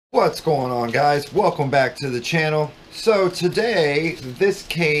What's going on, guys? Welcome back to the channel. So today this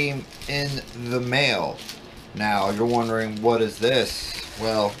came in the mail. Now you're wondering, what is this?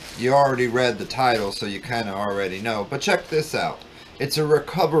 Well, you already read the title, so you kind of already know, but check this out. It's a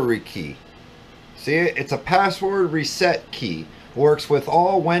recovery key. See it? It's a password reset key. Works with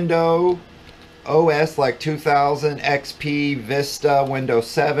all Windows OS like 2000, XP, Vista, Windows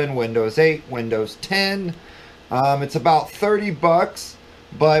 7, Windows 8, Windows 10. It's about 30 bucks.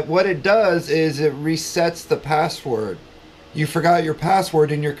 But what it does is it resets the password. You forgot your password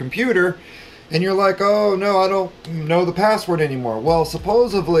in your computer and you're like, oh no, I don't know the password anymore. Well,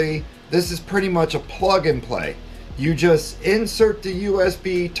 supposedly this is pretty much a plug and play. You just insert the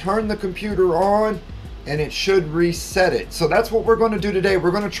USB, turn the computer on, and it should reset it. So that's what we're going to do today.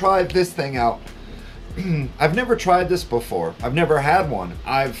 We're going to try this thing out. I've never tried this before. I've never had one.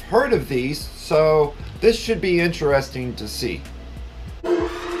 I've heard of these, so this should be interesting to see.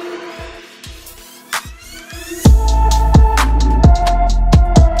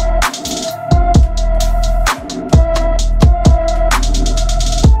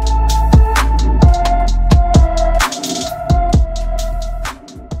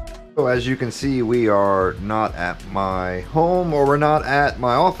 So as you can see, we are not at my home, or we're not at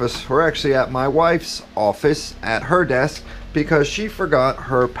my office. We're actually at my wife's office at her desk because she forgot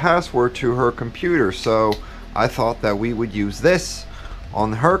her password to her computer. So I thought that we would use this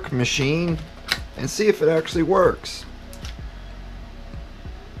on her machine and see if it actually works.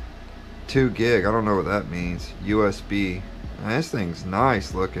 2 gig, I don't know what that means. USB. This thing's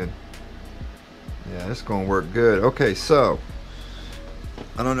nice looking. Yeah, it's gonna work good. Okay, so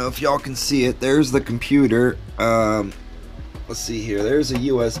I don't know if y'all can see it. There's the computer. Let's see here. There's a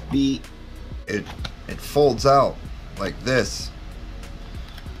USB. It folds out like this.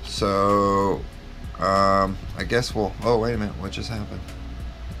 So I guess we'll. Oh, wait a minute. What just happened?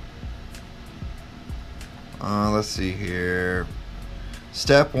 Let's see here.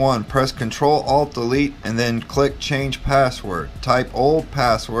 Step 1. Press Control Alt Delete and then click Change Password. Type old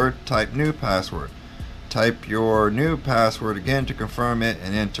password. Type new password. Type your new password again to confirm it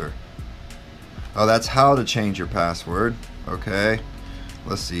and enter. Oh, that's how to change your password. Okay.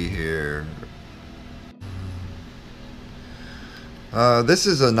 Let's see here. This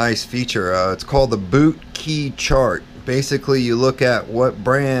is a nice feature. It's called the boot key chart. Basically, you look at what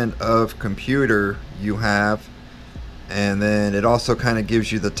brand of computer you have, and then it also kind of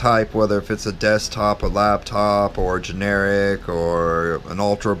gives you the type, whether if it's a desktop, a laptop, or generic, or an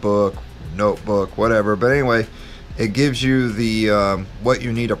ultrabook, notebook, whatever. But anyway, it gives you the what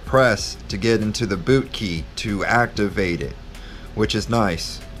you need to press to get into the boot key to activate it, which is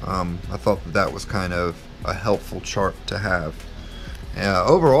nice. I thought that was kind of a helpful chart to have.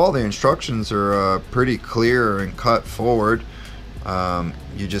 Overall, the instructions are pretty clear and cut forward.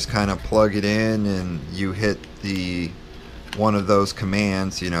 You just kind of plug it in and you hit the one of those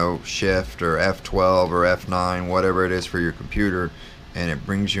commands, you know, shift or F12 or F9, whatever it is for your computer, and it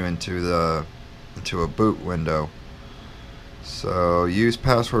brings you into a boot window. So use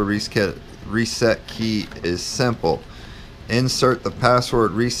password reset key is simple. Insert the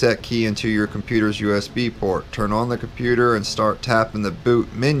password reset key into your computer's USB port. Turn on the computer and start tapping the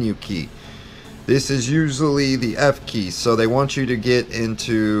boot menu key. This is usually the F key, so they want you to get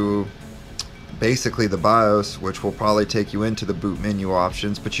into basically the BIOS, which will probably take you into the boot menu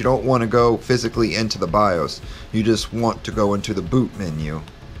options, but you don't want to go physically into the BIOS. You just want to go into the boot menu.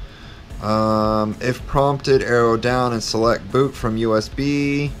 If prompted, arrow down and select boot from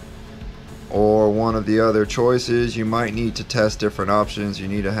USB or one of the other choices. You might need to test different options. You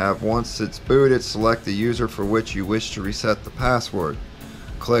need to have, once it's booted, select the user for which you wish to reset the password.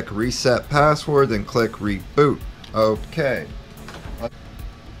 Click reset password, then click reboot. Okay.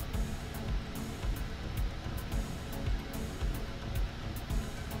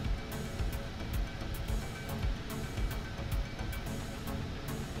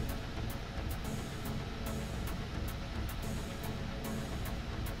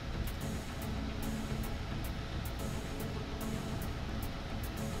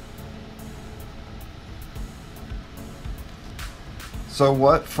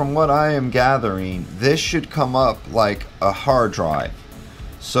 So from what I am gathering, this should come up like a hard drive.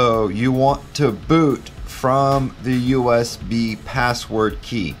 So you want to boot from the USB password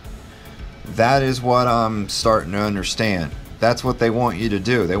key. That is what I'm starting to understand. That's what they want you to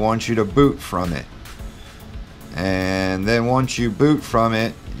do. They want you to boot from it. And then once you boot from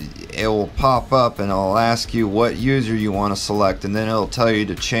it, it will pop up and it'll ask you what user you want to select, and then it'll tell you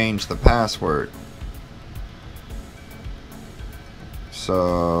to change the password.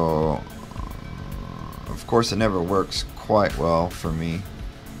 So of course it never works quite well for me.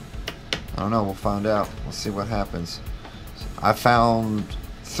 I don't know, we'll find out. We'll see what happens. I found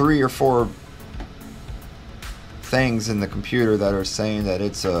 3 or 4 things in the computer that are saying that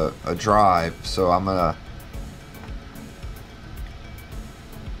it's a drive, so I'm gonna...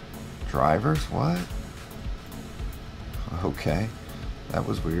 Drivers? What? Okay, that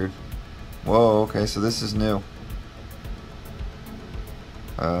was weird. Whoa, okay, so this is new.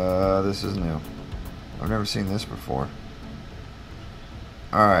 This is new. I've never seen this before.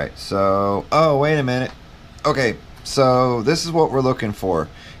 Alright, so... Oh, wait a minute. Okay, so this is what we're looking for.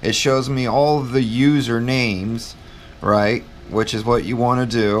 It shows me all of the user names, right? Which is what you want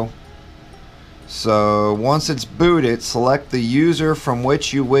to do. So once it's booted, select the user from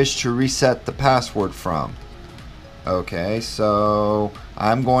which you wish to reset the password from. Okay, so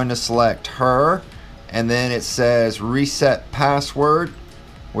I'm going to select her, and then it says reset password.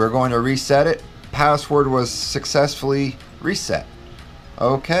 We're going to reset it. Password was successfully reset.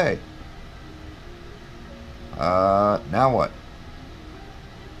 Okay. Now what?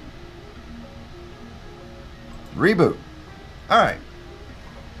 Reboot. Alright.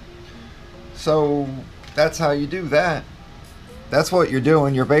 So that's how you do that. That's what you're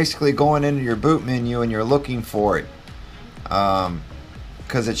doing. You're basically going into your boot menu and you're looking for it.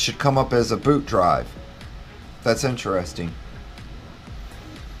 Because it should come up as a boot drive. That's interesting.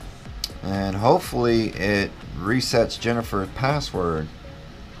 And hopefully it resets Jennifer's password.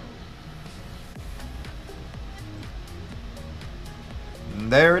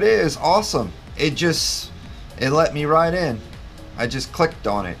 And there it is. Awesome. It let me right in. I just clicked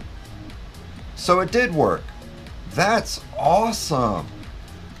on it. So it did work. That's awesome.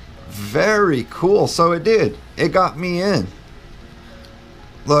 Very cool. So it did. It got me in.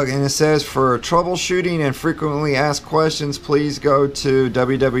 Look, and it says for troubleshooting and frequently asked questions, please go to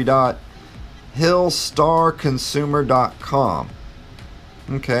www.hillstarconsumer.com.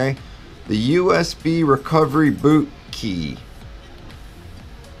 Okay. The USB recovery boot key.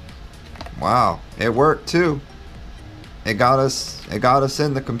 Wow, it worked too. It got us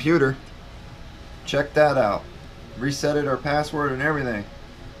in the computer. Check that out. Resetted our password and everything.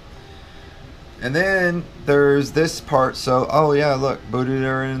 And then there's this part. So, oh yeah, look, booted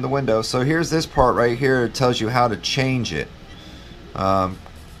her in the window. So here's this part right here. It tells you how to change it.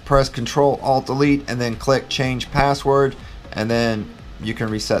 Press Control Alt Delete and then click Change Password, and then you can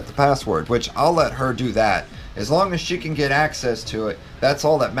reset the password, which I'll let her do that. As long as she can get access to it, that's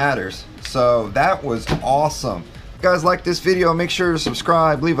all that matters. So that was awesome. If you guys like this video, make sure to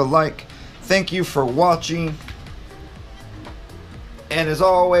subscribe, leave a like. Thank you for watching. And as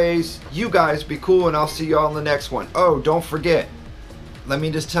always, you guys be cool, and I'll see y'all in the next one. Oh, don't forget, let me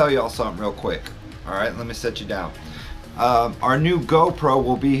just tell y'all something real quick. Alright, let me set you down. Our new GoPro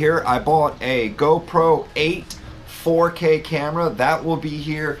will be here. I bought a GoPro 8 4K camera. That will be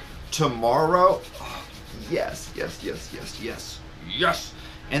here tomorrow. Oh, yes, yes, yes, yes, yes, yes.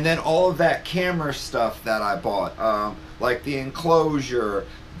 And then all of that camera stuff that I bought, like the enclosure,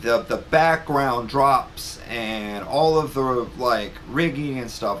 the background drops, and all of the like rigging and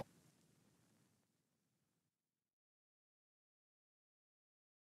stuff.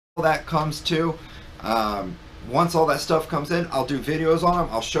 All that comes to, once all that stuff comes in, I'll do videos on them.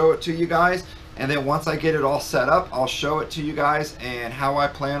 I'll show it to you guys, and then once I get it all set up, I'll show it to you guys and how I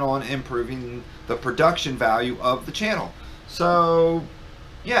plan on improving the production value of the channel. So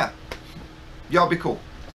yeah, y'all be cool.